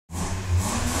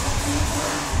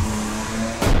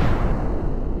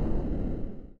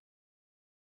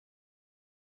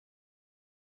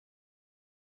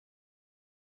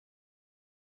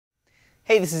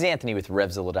Hey, this is Anthony with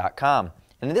RevZilla.com.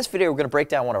 And in this video, we're going to break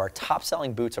down one of our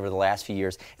top-selling boots over the last few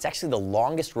years. It's actually the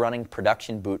longest-running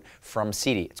production boot from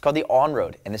Sidi. It's called the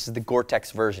On-Road, and this is the Gore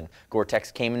Tex version. Gore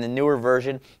Tex came in the newer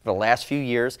version for the last few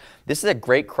years. This is a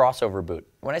great crossover boot.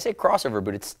 When I say crossover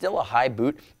boot, it's still a high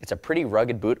boot. It's a pretty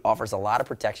rugged boot, offers a lot of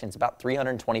protection. It's about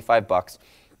 $325.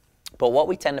 But what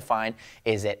we tend to find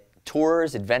is that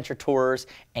tourers, adventure tourers,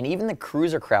 and even the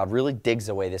cruiser crowd really digs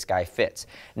the way this guy fits.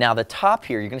 Now the top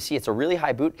here, you're going to see it's a really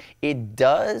high boot. It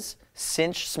does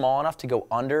cinch small enough to go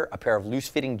under a pair of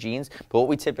loose-fitting jeans, but what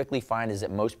we typically find is that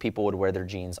most people would wear their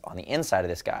jeans on the inside of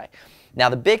this guy. Now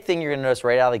the big thing you're going to notice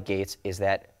right out of the gates is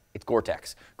that it's Gore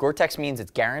Tex. Gore Tex means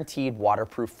it's guaranteed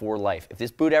waterproof for life. If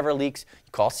this boot ever leaks,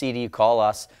 you call Sidi, you call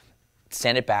us,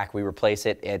 send it back, we replace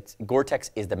it. Gore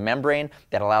Tex is the membrane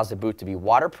that allows the boot to be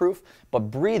waterproof but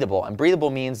breathable, and breathable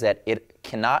means that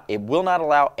it will not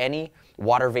allow any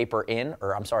water vapor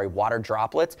water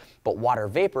droplets, but water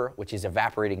vapor, which is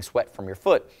evaporating sweat from your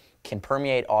foot, can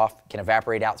permeate off, can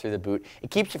evaporate out through the boot.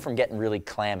 It keeps you from getting really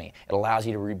clammy. It allows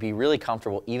you to be really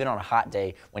comfortable even on a hot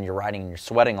day when you're riding and you're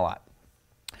sweating a lot.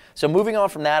 So moving on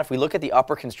from that, if we look at the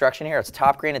upper construction here, it's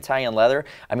top grain Italian leather.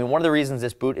 I mean, one of the reasons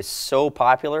this boot is so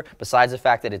popular, besides the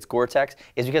fact that it's Gore Tex,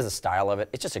 is because of the style of it.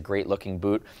 It's just a great looking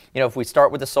boot. You know, if we start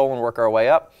with the sole and work our way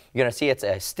up, you're going to see it's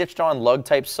a stitched on lug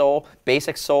type sole,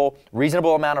 basic sole,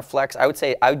 reasonable amount of flex. I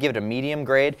would give it a medium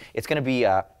grade. It's going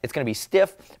to be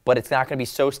stiff, but it's not going to be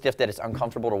so stiff that it's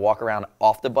uncomfortable to walk around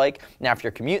off the bike. Now, if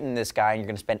you're commuting this guy and you're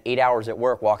going to spend 8 hours at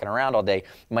work walking around all day, it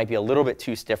might be a little bit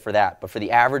too stiff for that. But for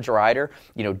the average rider,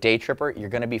 you know, day tripper, you're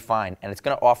going to be fine, and it's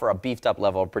going to offer a beefed up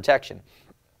level of protection.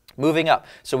 Moving up,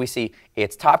 so we see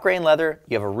it's top grain leather,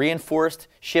 you have a reinforced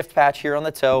shift patch here on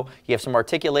the toe, you have some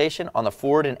articulation on the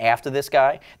forward and aft of this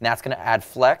guy, and that's going to add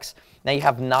flex. Now you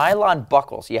have nylon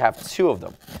buckles, you have 2 of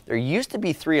them. There used to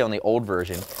be 3 on the old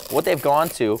version. What they've gone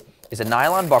to is a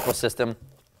nylon buckle system,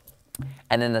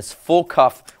 and then this full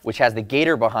cuff, which has the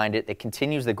gaiter behind it that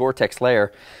continues the Gore Tex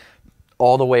layer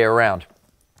all the way around.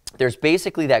 There's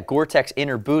basically that Gore Tex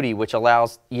inner booty, which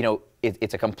allows, you know,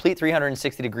 it's a complete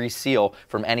 360-degree seal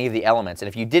from any of the elements. And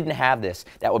if you didn't have this,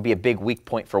 that would be a big weak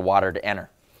point for water to enter.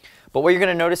 But what you're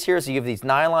going to notice here is you have these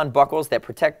nylon buckles that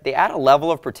protect. They add a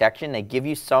level of protection. They give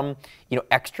you some, you know,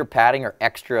 extra padding or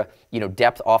extra, you know,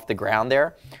 depth off the ground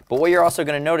there. But what you're also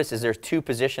going to notice is there's 2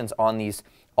 positions on these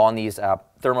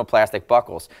thermoplastic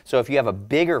buckles. So if you have a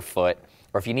bigger foot,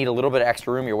 or if you need a little bit of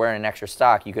extra room, you're wearing an extra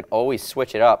stock, you can always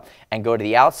switch it up and go to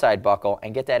the outside buckle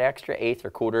and get that extra 1/8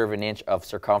 or 1/4 of an inch of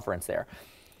circumference there.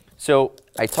 So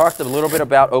I talked a little bit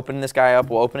about opening this guy up.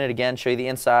 We'll open it again, show you the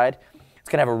inside. It's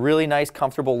going to have a really nice,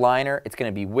 comfortable liner. It's going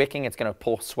to be wicking. It's going to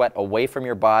pull sweat away from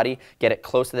your body, get it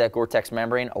close to that Gore Tex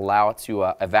membrane, allow it to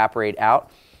evaporate out.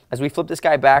 As we flip this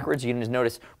guy backwards, you can just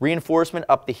notice reinforcement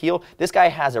up the heel. This guy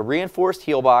has a reinforced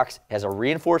heel box, has a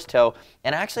reinforced toe,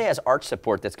 and actually has arch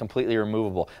support that's completely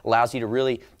removable. Allows you to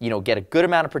really, you know, get a good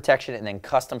amount of protection and then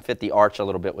custom fit the arch a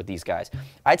little bit with these guys.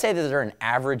 I'd say that they're an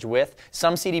average width.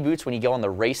 Some Sidi boots, when you go on the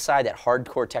race side, that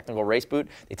hardcore technical race boot,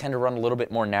 they tend to run a little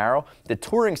bit more narrow. The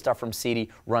touring stuff from Sidi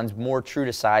runs more true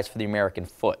to size for the American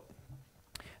foot.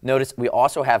 Notice we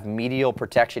also have medial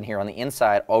protection here on the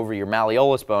inside over your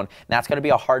malleolus bone, and that's going to be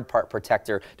a hard part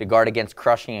protector to guard against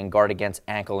crushing and guard against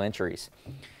ankle injuries.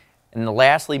 And then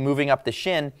lastly, moving up the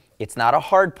shin, it's not a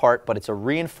hard part, but it's a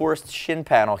reinforced shin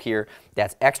panel here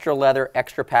that's extra leather,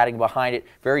 extra padding behind it.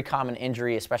 Very common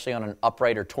injury, especially on an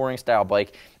upright or touring style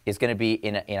bike, is going to be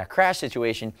in a crash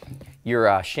situation,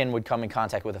 your shin would come in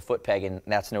contact with a foot peg, and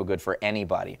that's no good for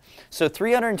anybody. So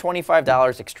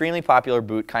 $325, extremely popular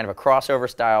boot, kind of a crossover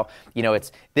style. You know,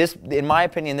 in my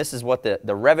opinion, this is what the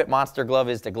Revit Monster glove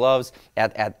is to gloves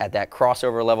at that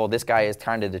crossover level. This guy is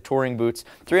kind of the touring boots.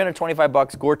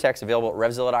 $325, Gore Tex, available at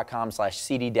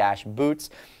RevZilla.com/CD-boots.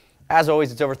 As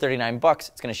always, it's over $39.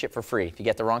 It's going to ship for free. If you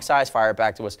get the wrong size, fire it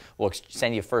back to us. We'll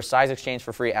send you a first size exchange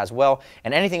for free as well.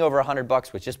 And anything over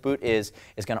 $100, which this boot is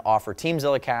going to offer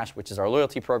TeamZilla Cash, which is our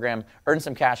loyalty program. Earn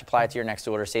some cash, apply it to your next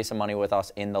order, save some money with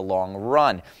us in the long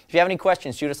run. If you have any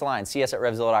questions, shoot us a line. See us at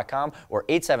RevZilla.com or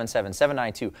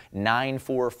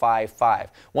 877-792-9455.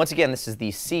 Once again, this is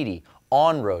the Sidi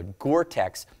On-Road Gore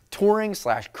Tex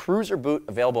Touring/Cruiser boot,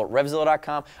 available at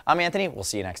RevZilla.com. I'm Anthony. We'll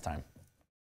see you next time.